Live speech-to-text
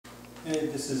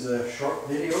This is a short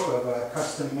video of a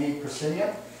custom-made proscenium.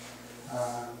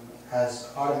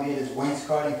 Has automated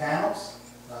wainscoting panels.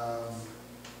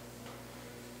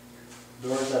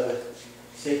 Doors have a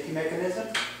safety mechanism.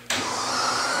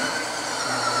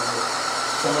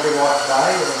 Somebody walks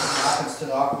by and happens to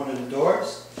knock one of the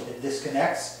doors, it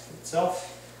disconnects itself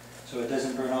so it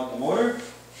doesn't burn out the motor.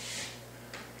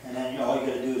 And then all you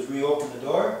got to do is reopen the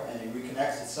door and it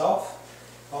reconnects itself.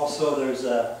 Also, there's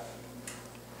a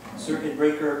circuit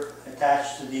breaker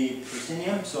attached to the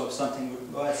proscenium, so if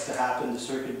something was to happen, the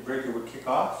circuit breaker would kick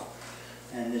off.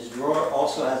 And this drawer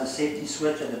also has a safety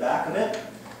switch at the back of it,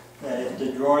 that if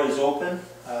the drawer is open,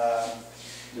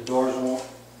 the doors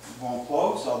won't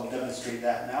close. I'll demonstrate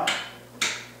that now.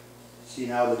 See,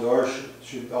 now the doors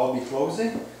should all be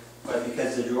closing, but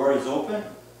because the drawer is open,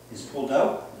 is pulled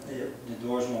out, the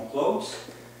doors won't close,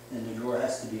 and the drawer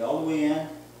has to be all the way in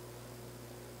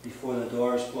before the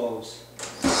doors close.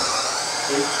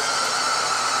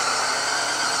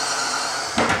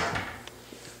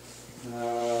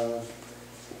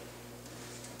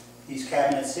 These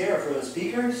cabinets here are for the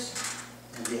speakers,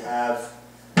 and they have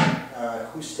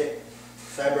acoustic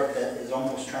fabric that is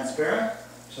almost transparent,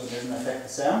 so it doesn't affect the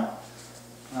sound.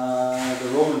 The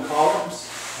Roman columns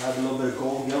have a little bit of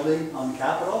gold gilding on the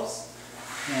capitals,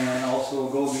 and also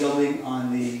gold gilding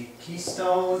on the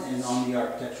keystone and on the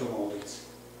architectural moldings.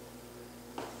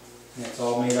 And it's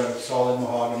all made out of solid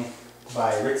mahogany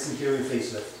by Ritz Interior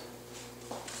Facelift.